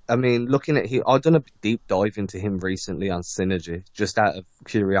 Looking at I've done a deep dive into him recently on Synergy, just out of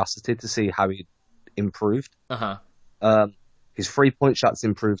curiosity to see how he improved. His 3-point shots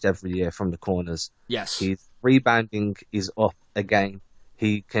improved every year from the corners. Yes. His rebounding is up again.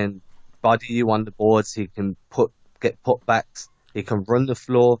 He can body you on the boards. He can get putbacks. He can run the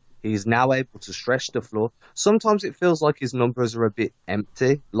floor. He's now able to stretch the floor. Sometimes it feels like his numbers are a bit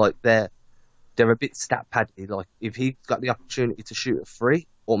empty, like they're a bit stat paddy. Like if he got the opportunity to shoot a free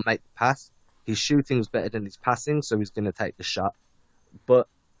or make the pass, his shooting's better than his passing, so he's going to take the shot. But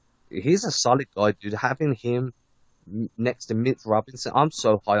he's a solid guy, dude. Having him next to Mitch Robinson, I'm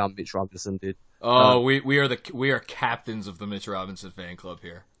so high on Mitch Robinson, dude. Oh, we are captains of the Mitch Robinson fan club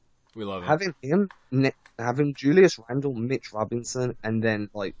here. We love him. Having Julius Randle, Mitch Robinson, and then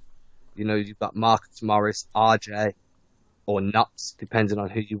you've got Marcus Morris, RJ, or Knox, depending on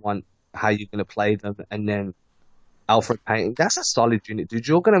who you want, how you're going to play them, and then Alfred Payton. That's a solid unit, dude.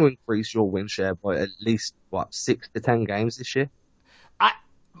 You're going to increase your win share by at least 6 to 10 games this year.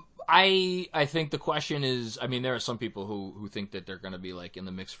 I think the question is, there are some people who think that they're going to be like in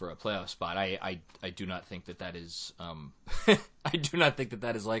the mix for a playoff spot. I do not think that is I do not think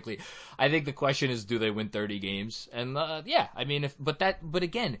that is likely. I think the question is, do they win 30 games? And but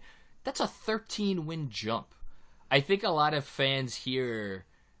again, that's a 13 win jump. I think a lot of fans here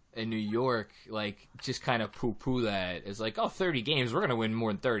in New York just kind of poo-poo that. It's like, 30 games, we're going to win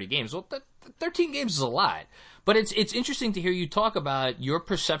more than 30 games. Well, 13 games is a lot. But it's interesting to hear you talk about your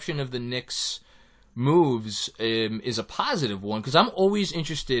perception of the Knicks' moves is a positive one, because I'm always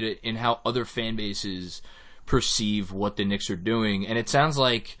interested in how other fan bases perceive what the Knicks are doing. And it sounds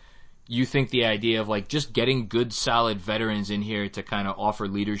like you think the idea of just getting good, solid veterans in here to kind of offer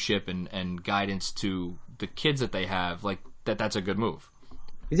leadership and guidance to the kids that they have, that's a good move.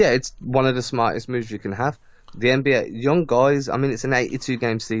 Yeah, it's one of the smartest moves you can have. The NBA, young guys, it's an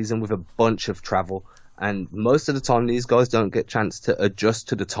 82-game season with a bunch of travel. And most of the time, these guys don't get a chance to adjust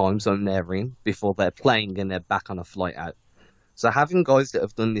to the time zone they're in before they're playing and they're back on a flight out. So having guys that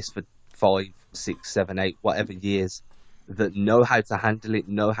have done this for 5, 6, 7, 8, whatever years, that know how to handle it,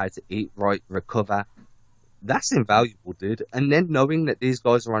 know how to eat right, recover, that's invaluable, dude. And then knowing that these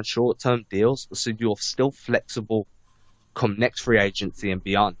guys are on short-term deals, so you're still flexible come next free agency and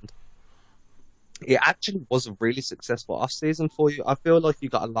beyond. It actually was a really successful off-season for you. I feel like you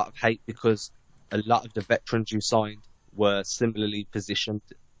got a lot of hate because a lot of the veterans you signed were similarly positioned.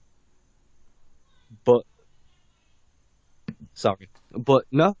 But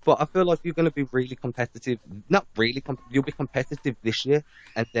I feel like you're going to be really competitive. Not really, you'll be competitive this year.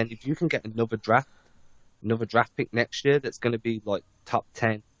 And then if you can get another draft pick next year that's going to be top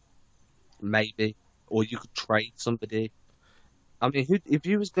 10, maybe, or you could trade somebody. If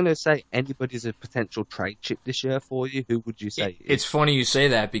you was going to say anybody's a potential trade chip this year for you, who would you say? It's funny you say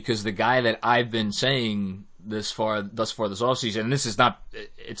that, because the guy that I've been saying thus far this offseason, and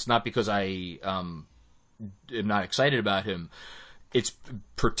it's not because I am not excited about him. It's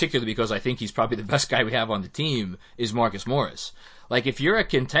particularly because I think he's probably the best guy we have on the team, is Marcus Morris. If you're a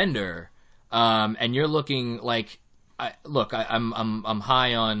contender, and you're looking I'm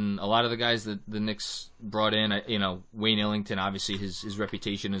high on a lot of the guys that the Knicks brought in. Wayne Ellington, obviously his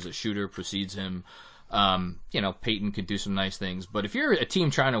reputation as a shooter precedes him. Peyton could do some nice things. But if you're a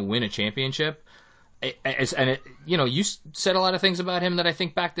team trying to win a championship, you said a lot of things about him that I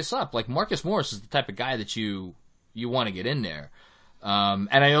think back this up. Like Marcus Morris is the type of guy that you want to get in there. And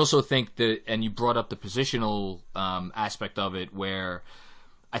I also think that, and you brought up the positional aspect of it, where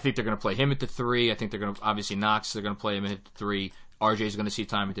I think they're going to play him at the 3. I think they're going to, obviously Knox, they're going to play him at the 3. RJ's going to see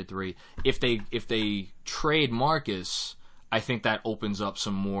time at the 3. If they trade Marcus, I think that opens up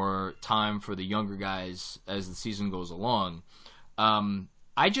some more time for the younger guys as the season goes along. I'll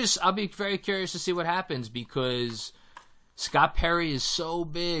be very curious to see what happens, because Scott Perry is so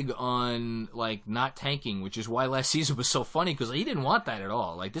big on like not tanking, which is why last season was so funny, because he didn't want that at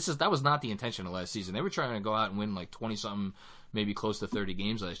all. Like that was not the intention of last season. They were trying to go out and win like 20 something, maybe close to 30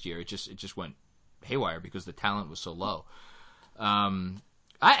 games last year. It just went haywire because the talent was so low. I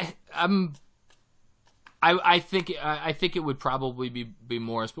think it would probably be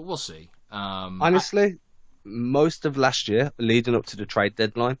Morris, but we'll see. Honestly, most of last year, leading up to the trade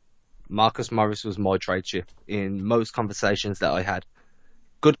deadline, Marcus Morris was my trade chip in most conversations that I had.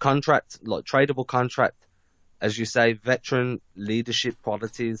 Good contract, like tradable contract, as you say, veteran leadership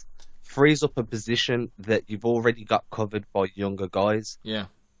qualities, frees up a position that you've already got covered by younger guys. Yeah.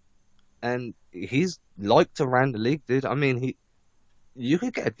 And he's liked around the league, dude. I mean, you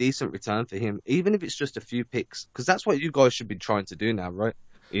could get a decent return for him, even if it's just a few picks, because that's what you guys should be trying to do now, right?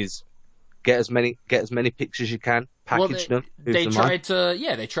 Is get as many picks as you can, package them. They tried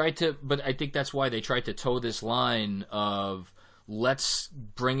to, but I think that's why they tried to toe this line of let's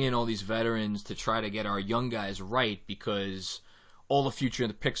bring in all these veterans to try to get our young guys right, because all the future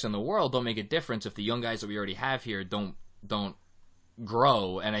picks in the world don't make a difference if the young guys that we already have here don't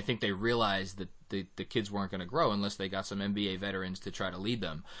grow. And I think they realized that the kids weren't going to grow unless they got some NBA veterans to try to lead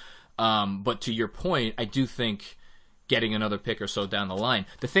them. But to your point, I do think getting another pick or so down the line.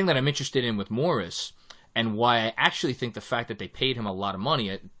 The thing that I'm interested in with Morris, and why I actually think the fact that they paid him a lot of money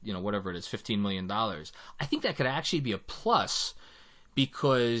at, whatever it is, $15 million, I think that could actually be a plus,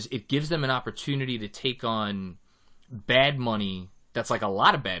 because it gives them an opportunity to take on bad money that's like a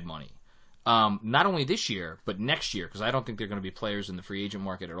lot of bad money. Not only this year, but next year, because I don't think they're going to be players in the free agent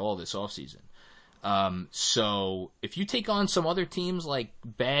market at all this offseason. So if you take on some other teams like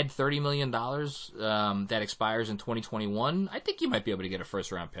bad $30 million that expires in 2021, I think you might be able to get a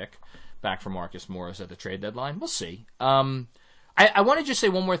first-round pick back from Marcus Morris at the trade deadline. We'll see. I want to just say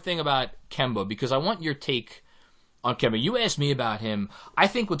one more thing about Kemba, because I want your take on Kemba. You asked me about him. I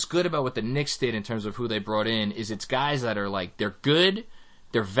think what's good about what the Knicks did in terms of who they brought in is it's guys that are like, they're good,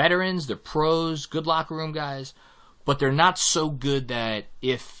 they're veterans, they're pros, good locker room guys, but they're not so good that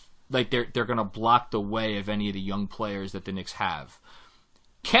they're going to block the way of any of the young players that the Knicks have.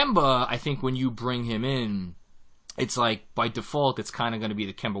 Kemba, I think when you bring him in, it's like by default it's kind of going to be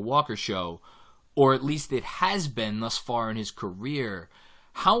the Kemba Walker show, or at least it has been thus far in his career.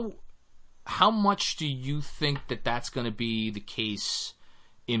 How much do you think that that's going to be the case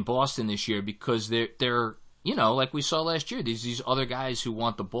in Boston this year? Because they're like we saw last year, these other guys who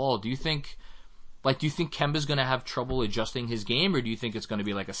want the ball. Do you think Kemba's going to have trouble adjusting his game, or do you think it's going to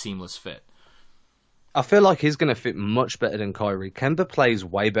be like a seamless fit? I feel like he's going to fit much better than Kyrie. Kemba plays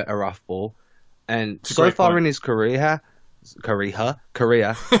way better off ball, and so far in his career,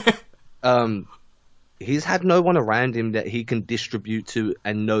 he's had no one around him that he can distribute to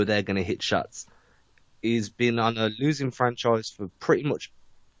and know they're going to hit shots. He's been on a losing franchise for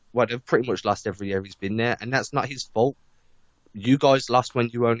they've pretty much lost every year he's been there, and that's not his fault. You guys lost when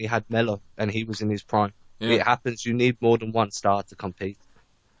you only had Melo and he was in his prime. Yeah. It happens. You need more than one star to compete.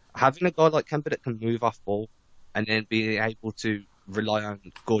 Having a guy like Kemba that can move off ball and then being able to rely on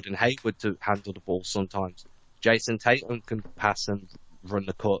Gordon Hayward to handle the ball sometimes. Jason Tatum can pass and run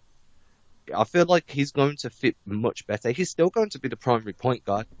the court. I feel like he's going to fit much better. He's still going to be the primary point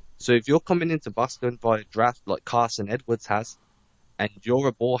guard. So if you're coming into Boston via draft like Carson Edwards has, and you're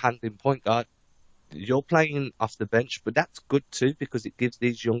a ball handling point guard, you're playing off the bench, but that's good too, because it gives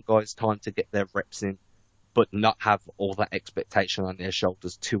these young guys time to get their reps in, but not have all that expectation on their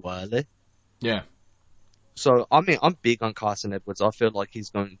shoulders too early. Yeah. So, I mean, I'm big on Carson Edwards. I feel like he's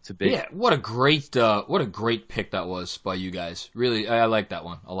going to be... Yeah, what a great pick that was by you guys. Really, I like that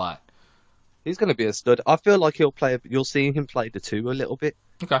one a lot. He's going to be a stud. I feel like you'll see him play the 2 a little bit.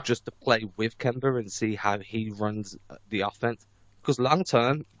 Okay. Just to play with Kemba and see how he runs the offense. Because long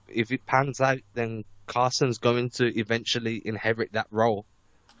term, if it pans out, then Carson's going to eventually inherit that role.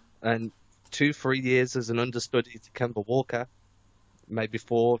 And 2-3 years as an understudy to Kemba Walker, maybe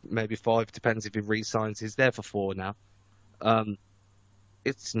 4, maybe 5, depends if he re-signs. He's there for 4 now.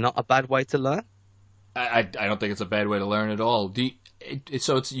 It's not a bad way to learn. I don't think it's a bad way to learn at all.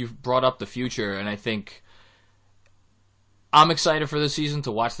 You've brought up the future, and I think I'm excited for this season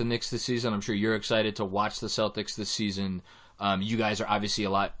to watch the Knicks this season. I'm sure you're excited to watch the Celtics this season. You guys are obviously a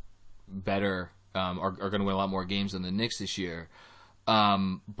lot better, are going to win a lot more games than the Knicks this year.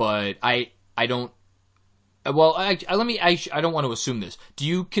 But I don't. Well, I don't want to assume this. Do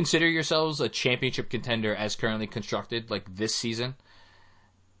you consider yourselves a championship contender as currently constructed, like this season?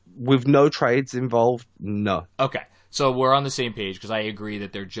 With no trades involved, no. Okay, so we're on the same page because I agree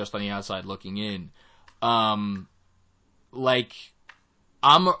that they're just on the outside looking in. Like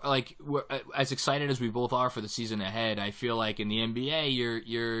I'm like as excited as we both are for the season ahead. I feel like in the NBA,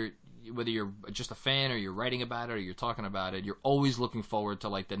 you're whether you're just a fan or you're writing about it or you're talking about it, you're always looking forward to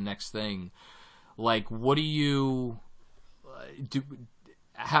like the next thing. Like, what do you do?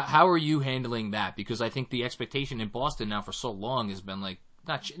 How are you handling that? Because I think the expectation in Boston now for so long has been like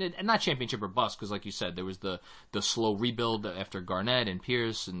not championship or bust. Because like you said, there was the slow rebuild after Garnett and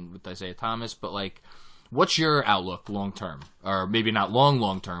Pierce and with Isaiah Thomas, but like. What's your outlook long term, or maybe not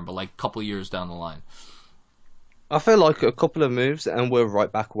long term, but like a couple of years down the line? I feel like a couple of moves, and we're right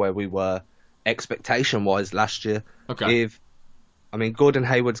back where we were expectation wise last year. Okay. Gordon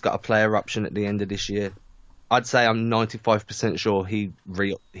Hayward's got a player option at the end of this year. I'd say I'm 95% sure he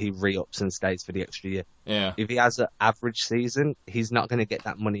re-ups and stays for the extra year. Yeah. If he has an average season, he's not going to get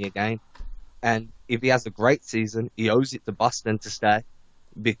that money again. And if he has a great season, he owes it to Boston to stay.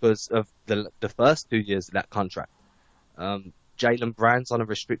 Because of the first 2 years of that contract. Jaylen Brown's on a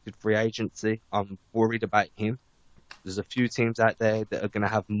restricted free agency. I'm worried about him. There's a few teams out there that are going to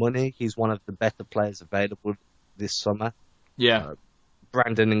have money. He's one of the better players available this summer. Yeah.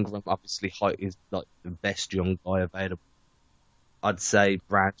 Brandon Ingram, obviously, is like the best young guy available. I'd say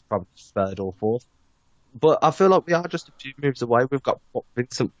Brown's probably third or fourth. But I feel like we are just a few moves away. We've got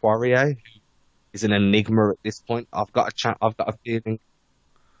Vincent Poirier, who is an enigma at this point. I've got a feeling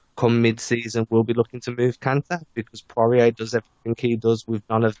come mid-season, we'll be looking to move Kanter because Poirier does everything he does with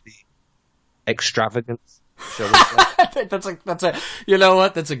none of the extravagance. Shall we say? You know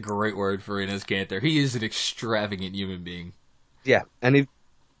what? That's a great word for Enes Kanter. He is an extravagant human being. Yeah, and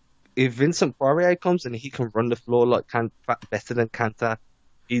if Vincent Poirier comes and he can run the floor like better than Kanter,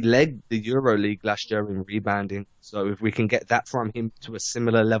 he led the EuroLeague last year in rebounding. So if we can get that from him to a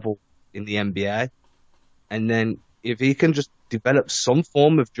similar level in the NBA, and then if he can just develop some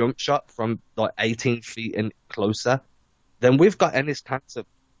form of jump shot from like 18 feet and closer, then we've got Enes Kanter,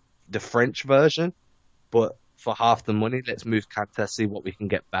 the French version, but for half the money, let's move Kanter, see what we can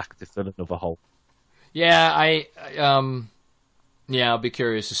get back to fill another hole. Yeah, I'll be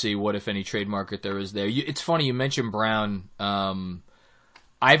curious to see what, if any, trade market there is there. It's funny, you mentioned Brown.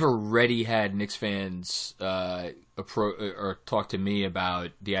 I've already had Knicks fans or talk to me about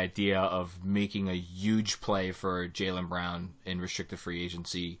the idea of making a huge play for Jaylen Brown in restricted free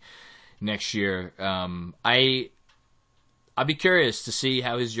agency next year. I'll be curious to see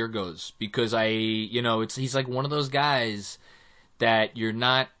how his year goes because he's like one of those guys that you're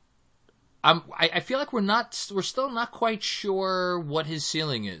not. I feel like we're still not quite sure what his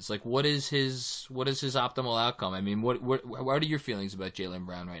ceiling is. Like, what is his optimal outcome? I mean, what are your feelings about Jaylen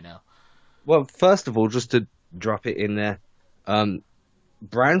Brown right now? Well, first of all, just to drop it in there,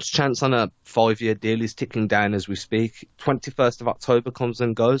 Brown's chance on a 5-year deal is ticking down as we speak. 21st of October comes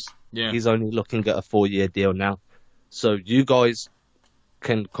and goes. Yeah. He's only looking at a 4-year deal now. So you guys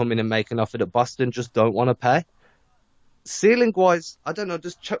can come in and make an offer that Boston just don't want to pay. Ceiling wise, I don't know.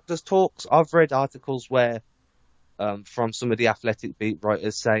 There's talks. I've read articles where, from some of the Athletic beat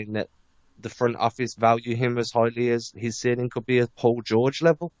writers saying that the front office value him as highly as his ceiling could be at Paul George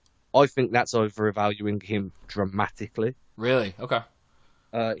level. I think that's overvaluing him dramatically. Really? Okay.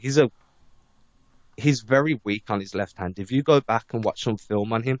 He's very weak on his left hand. If you go back and watch some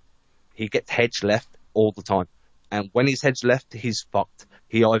film on him, he gets hedged left all the time. And when he's hedged left, he's fucked.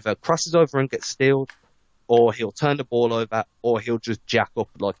 He either crosses over and gets stealed, or he'll turn the ball over, or he'll just jack up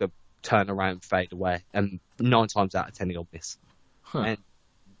like a turnaround fade away. And 9 times out of 10, he'll miss. Huh. And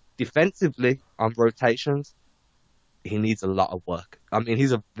defensively, on rotations, he needs a lot of work. I mean,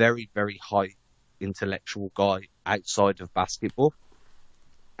 he's a very, very high intellectual guy outside of basketball.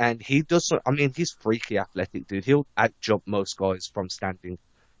 And he does, he's freaky athletic, dude. He'll out-jump most guys from standing.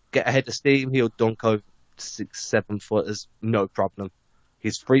 Get ahead of steam, he'll dunk over 6-7 footers, no problem.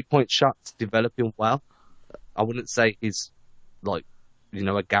 His 3-point shot's developing well. I wouldn't say he's a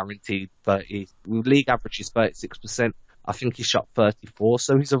guaranteed 30. League average is 36%. I think he shot 34,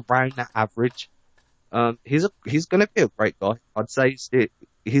 so he's around that average. He's going to be a great guy. I'd say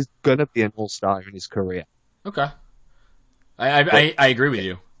he's going to be an all-star in his career. Okay. I agree with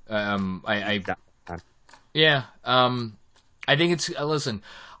you. Yeah. I think it's listen.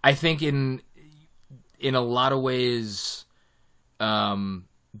 I think in a lot of ways, the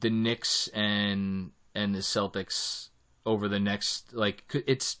Knicks and the Celtics over the next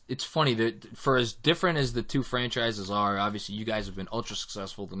it's funny that for as different as the two franchises are, obviously you guys have been ultra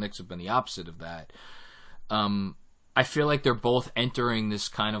successful. The Knicks have been the opposite of that. I feel like they're both entering this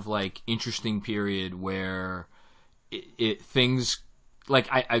kind of like interesting period where things like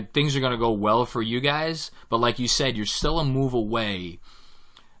things are going to go well for you guys, but like you said, you're still a move away.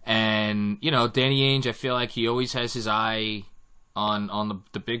 And you know, Danny Ainge, I feel like he always has his eye on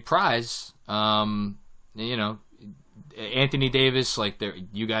the big prize. You know, Anthony Davis, like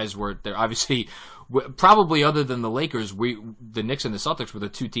you guys were there. Obviously, probably other than the Lakers, the Knicks and the Celtics were the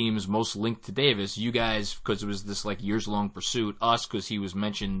two teams most linked to Davis. You guys, because it was this like years long pursuit. Us, because he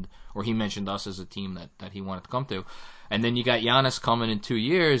mentioned us as a team that he wanted to come to. And then you got Giannis coming in 2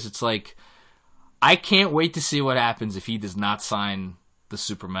 years. It's like I can't wait to see what happens if he does not sign the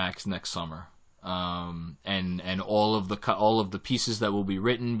Supermax next summer. And all of the pieces that will be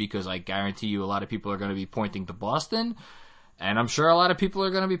written, because I guarantee you a lot of people are going to be pointing to Boston, and I'm sure a lot of people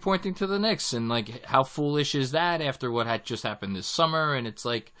are going to be pointing to the Knicks. And like, how foolish is that after what had just happened this summer? And it's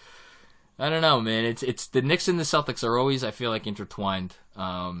like, I don't know, man. It's the Knicks and the Celtics are always, I feel like, intertwined.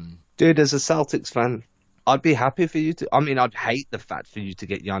 Dude, as a Celtics fan, I'd be happy for you to. I mean, I'd hate the fact for you to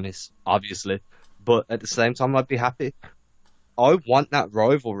get Giannis, obviously, but at the same time, I'd be happy. I want that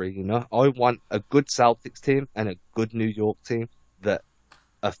rivalry, you know. I want a good Celtics team and a good New York team that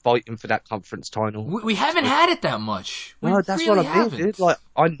are fighting for that conference title. We haven't had it that much. No, that's really what I mean, dude. Like,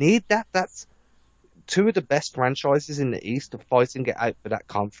 I need that. That's two of the best franchises in the East are fighting it out for that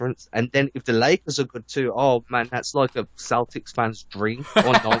conference. And then if the Lakers are good too, oh man, that's like a Celtics fan's dream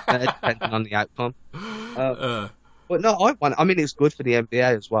or nightmare, depending on the outcome. But no, I mean, it's good for the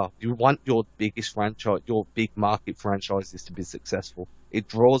NBA as well. You want your biggest franchise, your big market franchises to be successful. It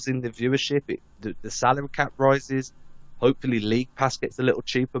draws in the viewership. The salary cap rises. Hopefully, League Pass gets a little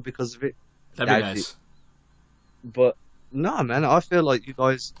cheaper because of it. That'd be nice. But no, man, I feel like you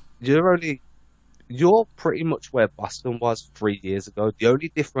guys, you're pretty much where Boston was 3 years ago. The only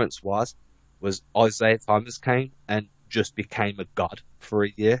difference was Isaiah Thomas came and just became a god for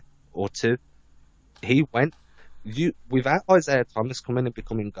a year or two. He went. Without Isaiah Thomas coming and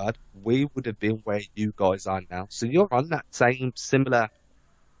becoming God, we would have been where you guys are now. So you're on that same similar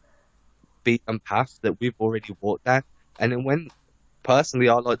beaten path that we've already walked down. And then personally,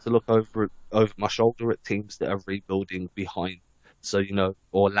 I like to look over my shoulder at teams that are rebuilding behind. So, you know,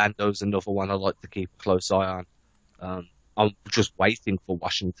 Orlando's another one I like to keep a close eye on. I'm just waiting for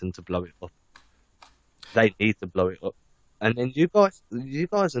Washington to blow it up. They need to blow it up. And then you guys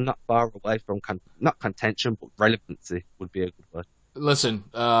are not far away from not contention, but relevancy would be a good word. Listen,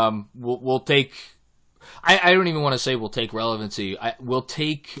 we'll take. I don't even want to say we'll take relevancy. We'll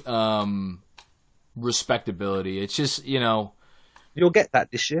take respectability. It's just, you know, you'll get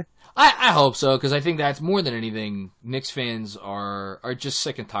that this year. I hope so, because I think that's more than anything. Knicks fans are just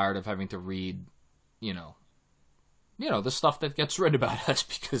sick and tired of having to read, you know, the stuff that gets read about us,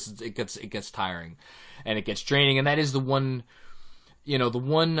 because it gets tiring. And it gets draining, and that is the one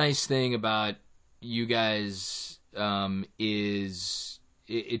nice thing about you guys is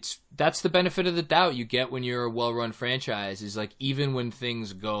that's the benefit of the doubt you get when you're a well-run franchise. Is like, even when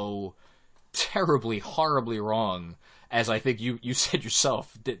things go terribly, horribly wrong, as I think you said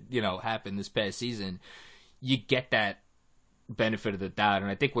yourself that, you know, happened this past season, you get that benefit of the doubt. And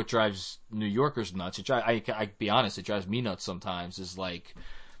I think what drives New Yorkers nuts, I be honest, it drives me nuts sometimes, is like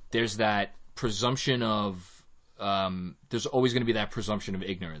there's that presumption of there's always going to be that presumption of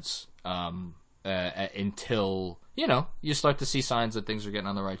ignorance until, you know, you start to see signs that things are getting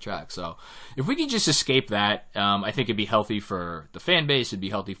on the right track. So if we can just escape that, I think it'd be healthy for the fan base, it'd be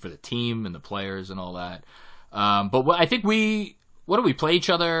healthy for the team and the players and all that. But I think we play each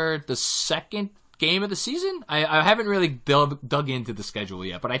other the second game of the season? I haven't really dug into the schedule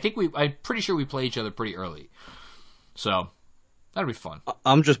yet, but I'm pretty sure we play each other pretty early. So that'll be fun.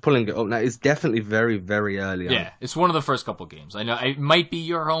 I'm just pulling it up now. It's definitely very, very early on. Yeah, it's one of the first couple games. I know it might be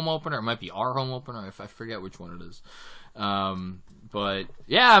your home opener, it might be our home opener, if I forget which one it is. But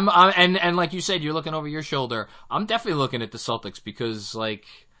yeah, and like you said, you're looking over your shoulder. I'm definitely looking at the Celtics because, like,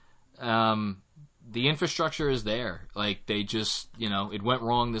 the infrastructure is there. Like, they just, you know, it went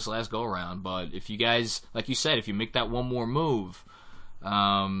wrong this last go around. But if you guys, like you said, if you make that one more move,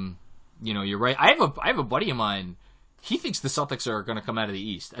 you know, you're right. I have a buddy of mine. He thinks the Celtics are going to come out of the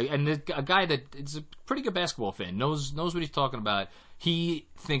East, and a guy that is a pretty good basketball fan, knows what he's talking about. He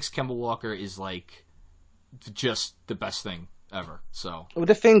thinks Kemba Walker is like just the best thing ever. So, well,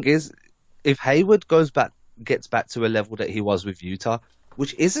 the thing is, if Hayward goes back gets back to a level that he was with Utah,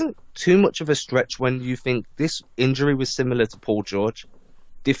 which isn't too much of a stretch when you think this injury was similar to Paul George.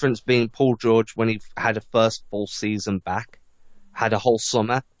 Difference being Paul George, when he had a first full season back, had a whole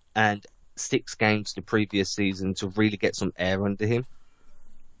summer and 6 games the previous season to really get some air under him.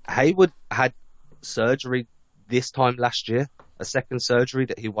 Hayward had surgery this time last year, a second surgery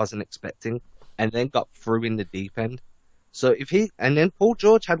that he wasn't expecting, and then got through in the deep end. So and then Paul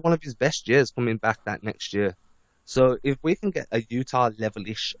George had one of his best years coming back that next year. So if we can get a Utah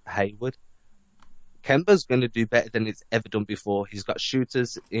level-ish Hayward, Kemba's going to do better than he's ever done before. He's got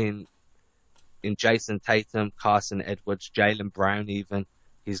shooters in Jason Tatum, Carson Edwards, Jaylen Brown even.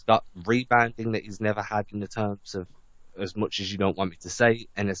 He's got rebounding that he's never had in the terms of, as much as you don't want me to say,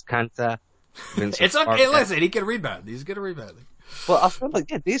 Enes Kanter. It's okay, listen, he can rebound. He's good at rebounding. But I feel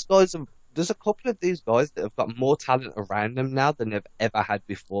like, these guys there's a couple of these guys that have got more talent around them now than they've ever had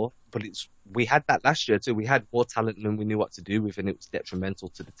before. But we had that last year too. We had more talent than we knew what to do with, and it was detrimental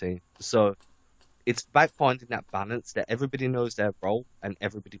to the team. So it's about finding that balance that everybody knows their role and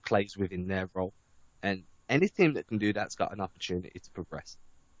everybody plays within their role. And any team that can do that's got an opportunity to progress.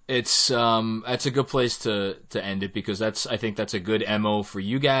 It's that's a good place to end it, because I think that's a good MO for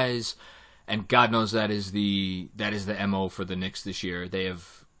you guys, and God knows that is the MO for the Knicks this year. They've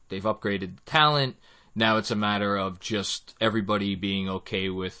upgraded talent. Now it's a matter of just everybody being okay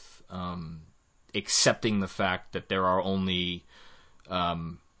with accepting the fact that there are only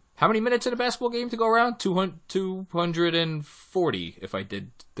how many minutes in a basketball game to go around? 240, if I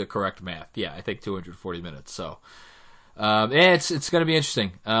did the correct math. Yeah, I think 240 minutes. So it's going to be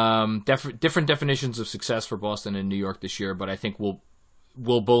interesting. Different definitions of success for Boston and New York this year, but I think we'll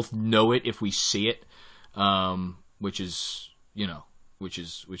both know it if we see it, which is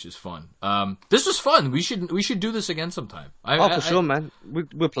fun. This was fun. We should do this again sometime. For sure, man.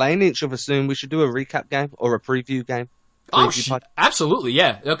 We're playing each other soon. We should do a recap game or a preview game. Absolutely,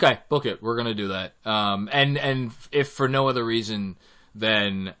 yeah. Okay, book it. We're gonna do that. And if for no other reason,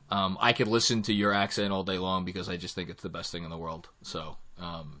 then I could listen to your accent all day long, because I just think it's the best thing in the world. So,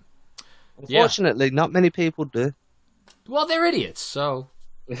 unfortunately, not many people do. Well, they're idiots. So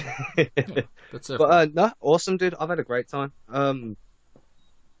that's it. But no, awesome, dude. I've had a great time.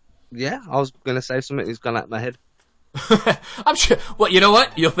 Yeah, I was gonna say something. It's gone out of my head. I'm sure. Well, you know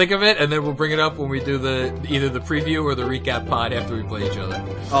what? You'll think of it, and then we'll bring it up when we do either the preview or the recap pod after we play each other.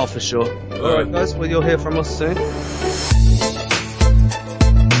 Oh, for sure. All right, guys. Well, you'll hear from us soon.